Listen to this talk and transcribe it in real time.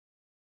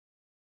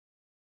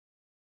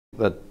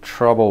The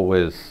trouble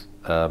with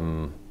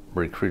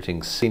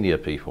recruiting senior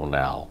people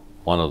now,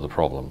 one of the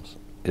problems,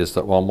 is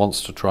that one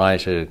wants to try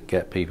to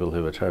get people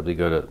who are terribly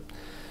good at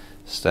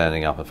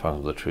standing up in front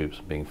of the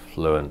troops, being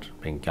fluent,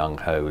 being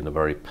gung-ho, and are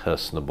very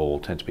personable,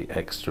 tend to be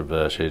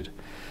extroverted.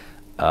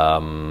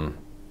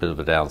 Bit of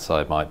a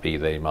downside might be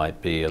they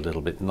might be a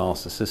little bit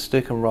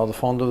narcissistic and rather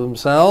fond of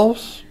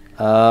themselves,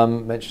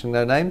 mentioning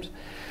no names.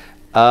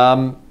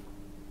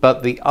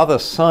 But the other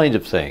side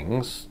of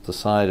things, the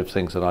side of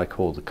things that I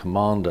call the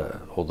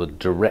commander or the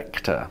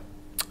director,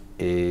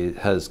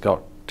 has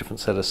got different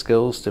set of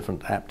skills,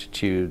 different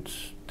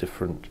aptitudes,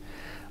 different,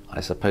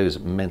 I suppose,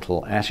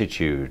 mental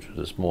attitude.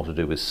 There's more to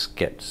do with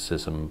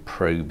skepticism,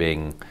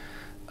 probing,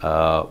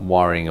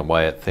 worrying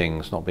away at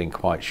things, not being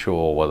quite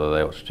sure whether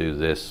they ought to do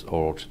this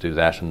or ought to do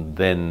that, and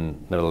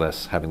then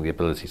nevertheless having the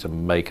ability to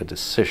make a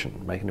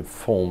decision, make an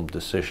informed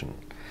decision.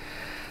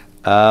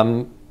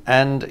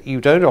 And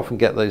you don't often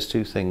get those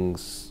two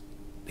things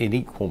in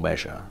equal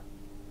measure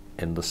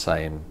in the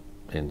same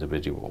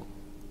individual.